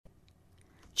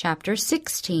Chapter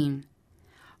 16.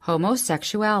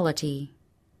 Homosexuality.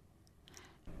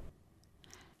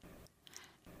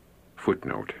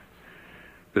 Footnote.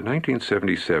 The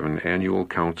 1977 Annual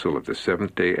Council of the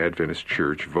Seventh-day Adventist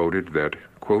Church voted that,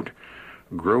 quote,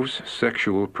 gross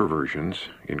sexual perversions,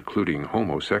 including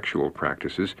homosexual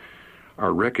practices,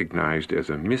 are recognized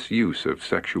as a misuse of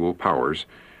sexual powers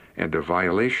and a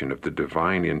violation of the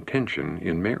divine intention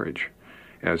in marriage.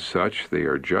 As such, they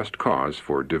are just cause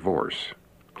for divorce.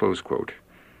 Close quote.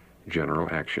 General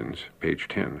Actions, page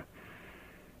 10.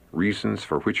 Reasons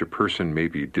for which a person may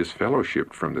be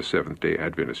disfellowshipped from the Seventh-day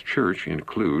Adventist Church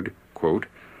include, quote,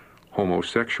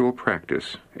 homosexual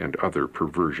practice and other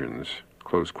perversions,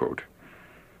 close quote.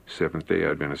 Seventh-day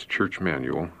Adventist Church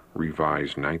Manual,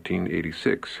 revised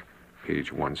 1986,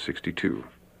 page 162.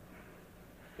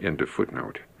 End of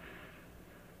footnote.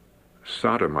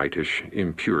 Sodomitish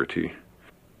impurity.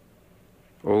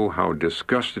 Oh, how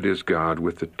disgusted is God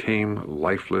with the tame,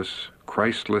 lifeless,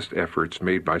 Christless efforts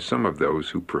made by some of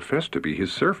those who profess to be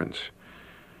His servants.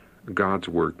 God's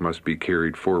work must be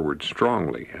carried forward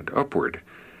strongly and upward.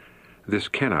 This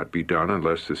cannot be done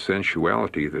unless the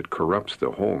sensuality that corrupts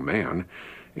the whole man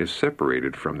is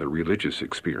separated from the religious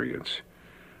experience.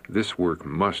 This work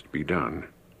must be done.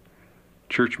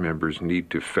 Church members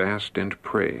need to fast and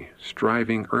pray,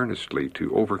 striving earnestly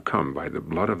to overcome by the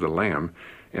blood of the Lamb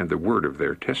and the word of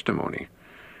their testimony.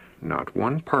 Not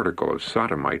one particle of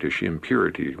sodomitish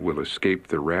impurity will escape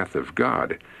the wrath of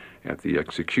God at the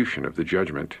execution of the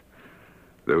judgment.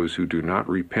 Those who do not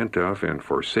repent of and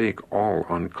forsake all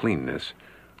uncleanness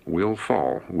will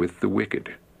fall with the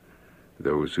wicked.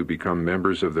 Those who become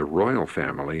members of the royal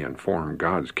family and form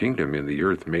God's kingdom in the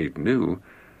earth made new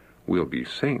will be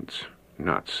saints,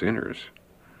 not sinners.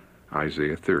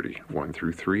 Isaiah 30,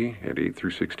 1-3 and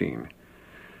 8-16.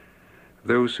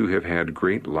 Those who have had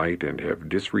great light and have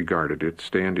disregarded it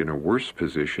stand in a worse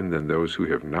position than those who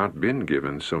have not been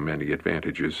given so many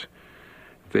advantages.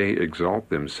 They exalt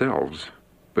themselves,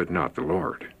 but not the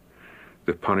Lord.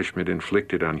 The punishment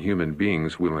inflicted on human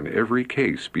beings will in every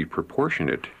case be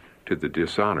proportionate to the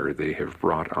dishonor they have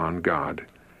brought on God.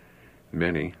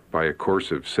 Many, by a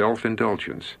course of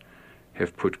self-indulgence,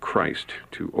 have put Christ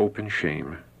to open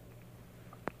shame.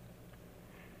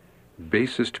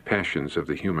 Basest passions of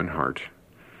the human heart.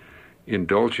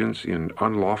 Indulgence in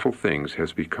unlawful things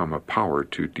has become a power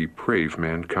to deprave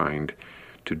mankind,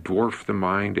 to dwarf the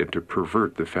mind, and to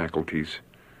pervert the faculties.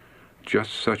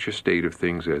 Just such a state of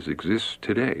things as exists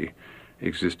today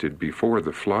existed before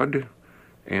the flood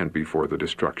and before the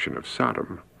destruction of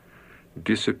Sodom.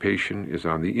 Dissipation is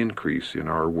on the increase in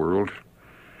our world.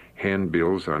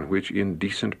 Handbills on which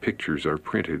indecent pictures are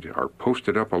printed are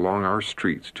posted up along our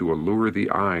streets to allure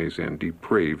the eyes and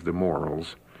deprave the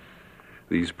morals.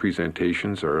 These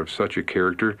presentations are of such a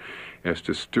character as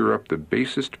to stir up the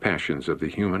basest passions of the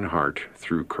human heart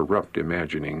through corrupt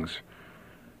imaginings.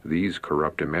 These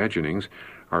corrupt imaginings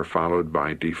are followed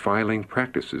by defiling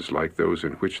practices like those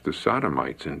in which the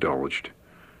Sodomites indulged.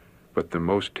 But the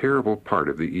most terrible part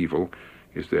of the evil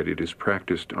is that it is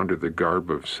practiced under the garb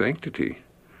of sanctity.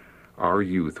 Our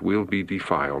youth will be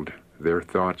defiled, their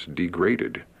thoughts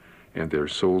degraded, and their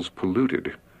souls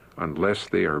polluted, unless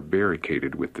they are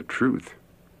barricaded with the truth.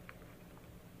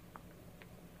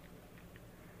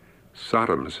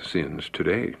 Sodom's sins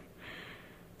today.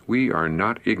 We are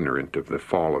not ignorant of the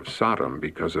fall of Sodom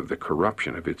because of the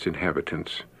corruption of its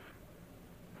inhabitants.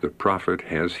 The prophet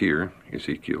has here,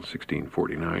 Ezekiel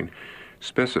 16:49,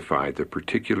 specified the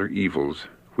particular evils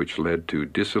which led to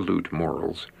dissolute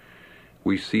morals.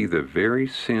 We see the very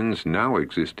sins now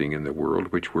existing in the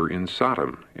world which were in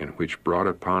Sodom, and which brought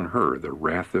upon her the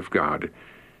wrath of God,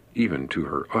 even to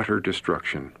her utter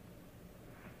destruction.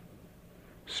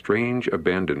 Strange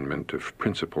abandonment of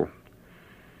principle.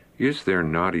 Is there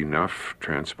not enough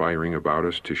transpiring about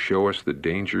us to show us the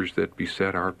dangers that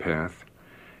beset our path?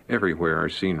 Everywhere are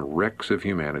seen wrecks of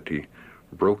humanity,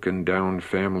 broken down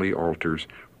family altars,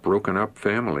 broken up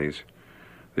families.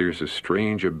 There is a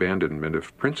strange abandonment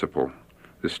of principle.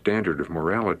 The standard of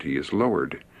morality is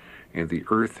lowered, and the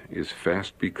earth is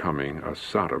fast becoming a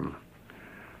Sodom.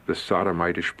 The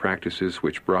Sodomitish practices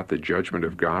which brought the judgment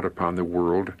of God upon the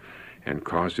world and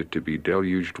caused it to be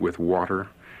deluged with water,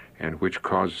 and which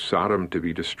caused Sodom to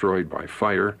be destroyed by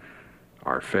fire,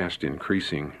 are fast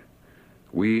increasing.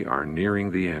 We are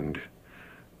nearing the end.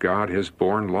 God has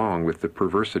borne long with the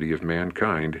perversity of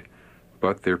mankind,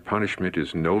 but their punishment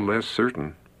is no less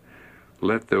certain.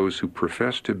 Let those who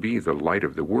profess to be the light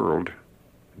of the world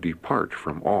depart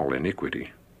from all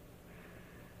iniquity.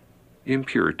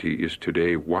 Impurity is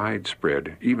today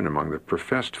widespread, even among the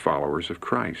professed followers of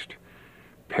Christ.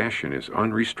 Passion is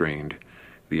unrestrained.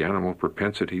 The animal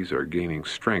propensities are gaining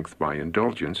strength by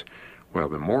indulgence, while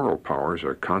the moral powers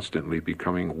are constantly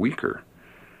becoming weaker.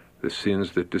 The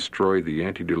sins that destroyed the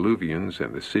antediluvians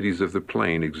and the cities of the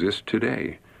plain exist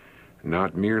today,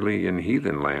 not merely in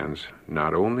heathen lands,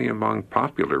 not only among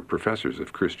popular professors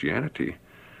of Christianity,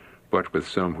 but with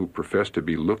some who profess to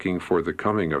be looking for the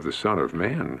coming of the Son of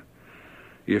Man.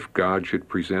 If God should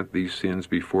present these sins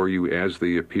before you as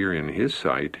they appear in His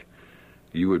sight,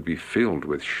 you would be filled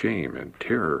with shame and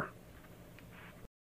terror.